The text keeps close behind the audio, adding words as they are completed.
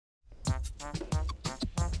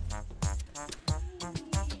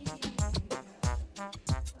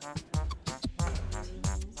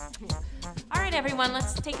right, everyone,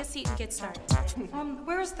 let's take a seat and get started.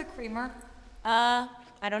 Where's the creamer? I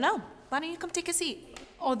don't know. Why don't you come take a seat?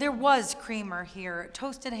 Oh, there was creamer here.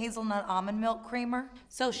 Toasted hazelnut almond milk creamer.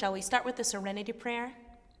 So, shall we start with the serenity prayer?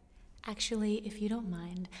 Actually, if you don't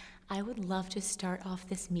mind, I would love to start off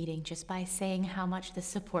this meeting just by saying how much the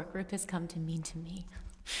support group has come to mean to me.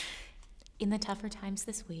 In the tougher times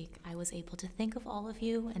this week, I was able to think of all of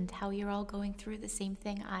you and how you're all going through the same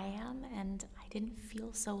thing I am, and I didn't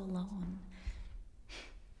feel so alone.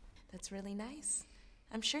 That's really nice.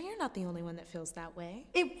 I'm sure you're not the only one that feels that way.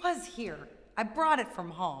 It was here. I brought it from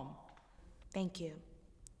home. Thank you.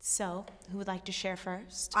 So, who would like to share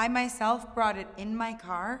first? I myself brought it in my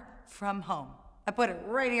car from home. I put it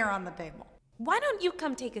right here on the table. Why don't you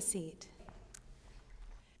come take a seat?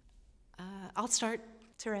 I'll start.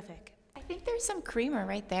 Terrific. I think there's some creamer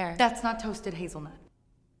right there. That's not toasted hazelnut.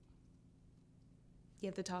 You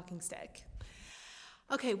have the talking stick.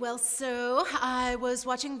 Okay, well, so I was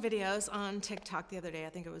watching videos on TikTok the other day, I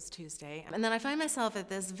think it was Tuesday, and then I find myself at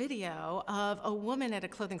this video of a woman at a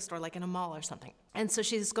clothing store, like in a mall or something. And so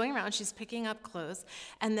she's going around, she's picking up clothes,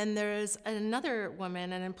 and then there's another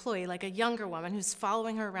woman, an employee, like a younger woman, who's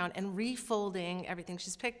following her around and refolding everything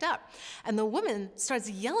she's picked up. And the woman starts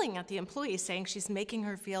yelling at the employee, saying she's making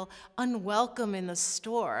her feel unwelcome in the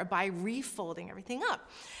store by refolding everything up.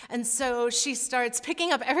 And so she starts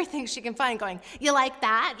picking up everything she can find, going, "You like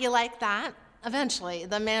that? You like that?" Eventually,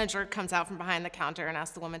 the manager comes out from behind the counter and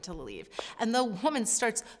asks the woman to leave. And the woman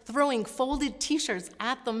starts throwing folded t-shirts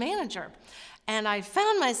at the manager. And I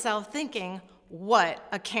found myself thinking, what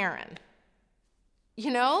a Karen.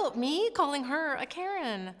 You know, me calling her a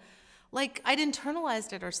Karen. Like I'd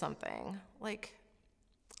internalized it or something. Like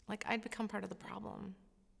I'd become part of the problem.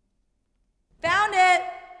 Found it!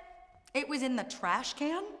 It was in the trash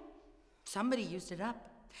can. Somebody used it up.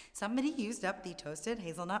 Somebody used up the toasted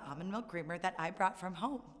hazelnut almond milk creamer that I brought from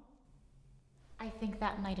home. I think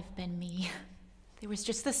that might have been me. There was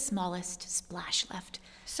just the smallest splash left.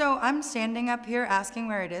 So I'm standing up here asking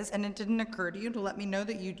where it is, and it didn't occur to you to let me know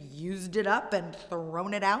that you'd used it up and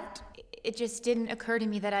thrown it out? It just didn't occur to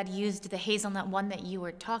me that I'd used the hazelnut one that you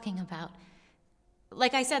were talking about.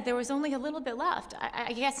 Like I said, there was only a little bit left.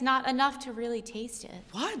 I guess not enough to really taste it.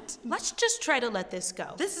 What? Let's just try to let this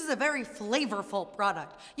go. This is a very flavorful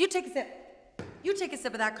product. You take a sip. You take a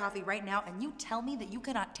sip of that coffee right now, and you tell me that you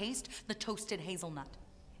cannot taste the toasted hazelnut.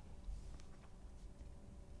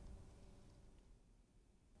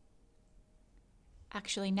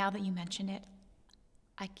 Actually, now that you mention it,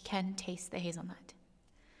 I can taste the hazelnut.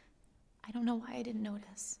 I don't know why I didn't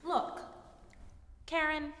notice. Look,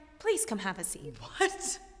 Karen, please come have a seat.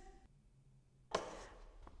 What?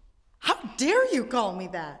 How dare you call me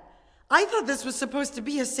that? I thought this was supposed to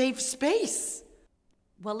be a safe space.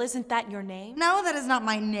 Well, isn't that your name? No, that is not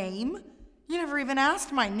my name. You never even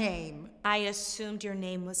asked my name. I assumed your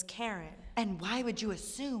name was Karen. And why would you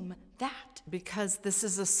assume that? Because this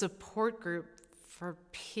is a support group for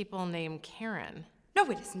people named Karen. No,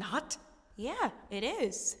 it is not. Yeah, it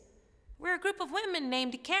is. We're a group of women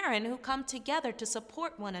named Karen who come together to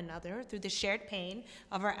support one another through the shared pain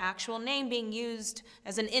of our actual name being used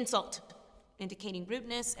as an insult, indicating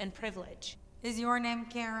rudeness and privilege. Is your name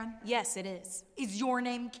Karen? Yes, it is. Is your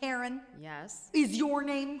name Karen? Yes. Is your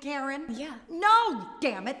name Karen? Yeah. No,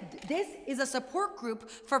 damn it. This is a support group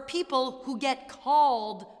for people who get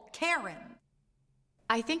called Karen.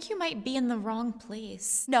 I think you might be in the wrong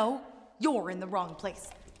place. No, you're in the wrong place.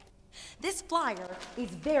 This flyer is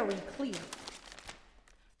very clear.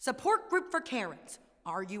 Support group for Karens.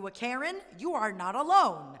 Are you a Karen? You are not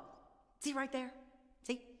alone. See right there?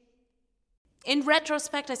 See? In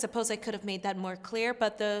retrospect, I suppose I could have made that more clear,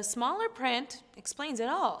 but the smaller print explains it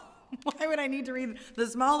all. Why would I need to read the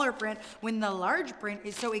smaller print when the large print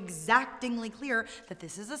is so exactingly clear that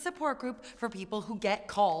this is a support group for people who get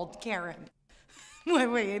called Karen?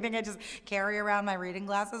 Wait, you think I just carry around my reading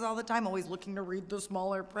glasses all the time, always looking to read the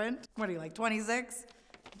smaller print? What are you, like 26?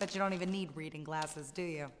 Bet you don't even need reading glasses, do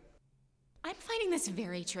you? I'm finding this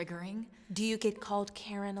very triggering. Do you get called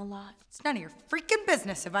Karen a lot? It's none of your freaking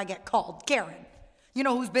business if I get called Karen. You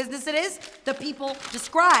know whose business it is? The people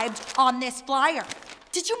described on this flyer.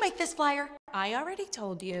 Did you make this flyer? I already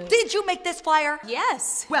told you. Did you make this flyer?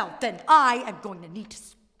 Yes. Well, then I am going to need to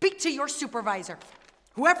speak to your supervisor.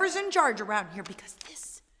 Whoever's in charge around here, because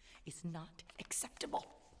this is not acceptable.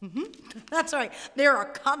 That's right. There are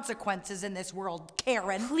consequences in this world,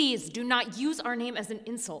 Karen. Please do not use our name as an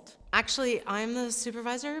insult. Actually, I'm the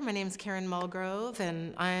supervisor. My name's Karen Mulgrove,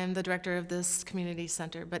 and I'm the director of this community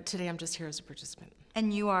center, but today I'm just here as a participant.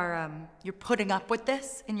 And you are, you're putting up with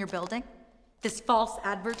this in your building? This false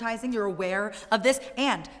advertising, you're aware of this,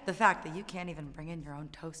 and the fact that you can't even bring in your own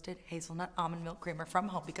toasted hazelnut almond milk creamer from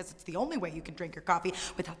home because it's the only way you can drink your coffee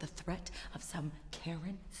without the threat of some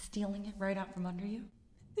Karen stealing it right out from under you.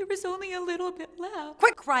 There was only a little bit left.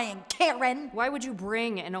 Quit crying, Karen! Why would you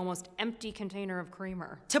bring an almost empty container of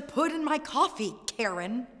creamer? To put in my coffee,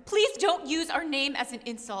 Karen. Please don't use our name as an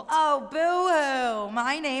insult. Oh, boo-hoo.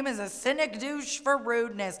 My name is a cynic douche for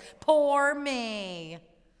rudeness. Poor me.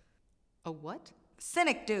 A what?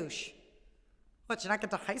 Cynic douche. What, you not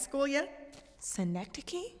get to high school yet?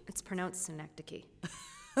 Synecdoche? It's pronounced synecdoche.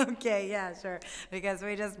 Okay, yeah, sure. Because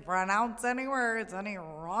we just pronounce any words any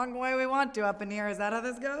wrong way we want to up in here. Is that how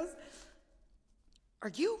this goes?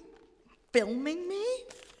 Are you filming me?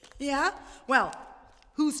 Yeah? Well,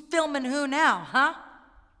 who's filming who now, huh?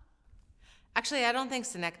 Actually, I don't think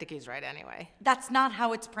synecdoche's right anyway. That's not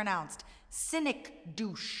how it's pronounced. Cynic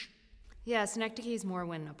douche. Yeah, synecdoche is more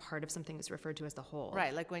when a part of something is referred to as the whole.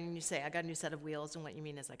 Right, like when you say, I got a new set of wheels, and what you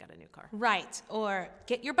mean is I got a new car. Right, or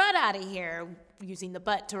get your butt out of here, using the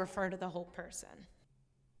butt to refer to the whole person.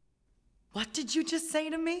 What did you just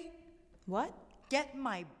say to me? What? Get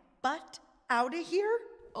my butt out of here?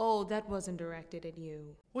 Oh, that wasn't directed at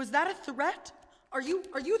you. Was that a threat? Are you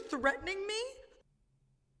threatening me?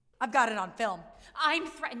 I've got it on film. I'm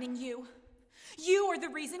threatening you. You are the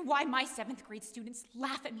reason why my 7th grade students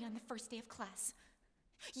laugh at me on the first day of class.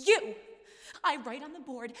 You! I write on the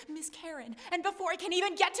board, Miss Karen, and before I can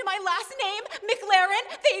even get to my last name,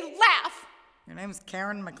 McLaren, they laugh! Your name's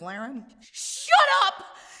Karen McLaren? Shut up!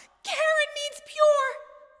 Karen means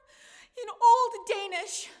pure. In Old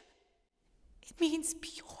Danish, it means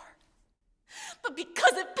pure. But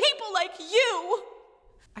because of people like you,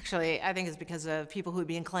 Actually, I think it's because of people who would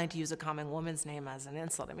be inclined to use a common woman's name as an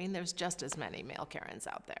insult. I mean, there's just as many male Karens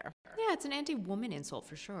out there. Yeah, it's an anti-woman insult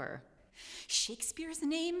for sure. Shakespeare's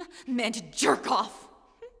name meant jerk off.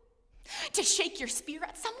 To shake your spear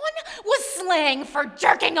at someone was slang for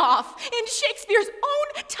jerking off. In Shakespeare's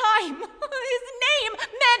own time, his name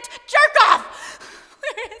meant jerk off.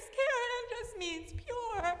 Whereas Karen just means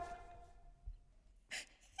pure.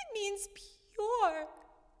 It means pure.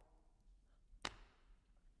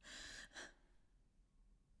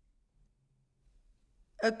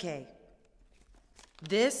 Okay.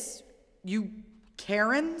 This, you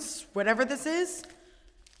Karens, whatever this is,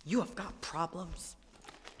 you have got problems.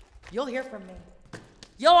 You'll hear from me.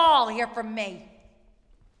 You'll all hear from me.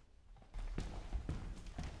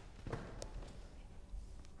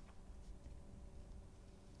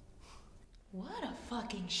 What a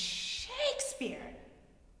fucking Shakespeare!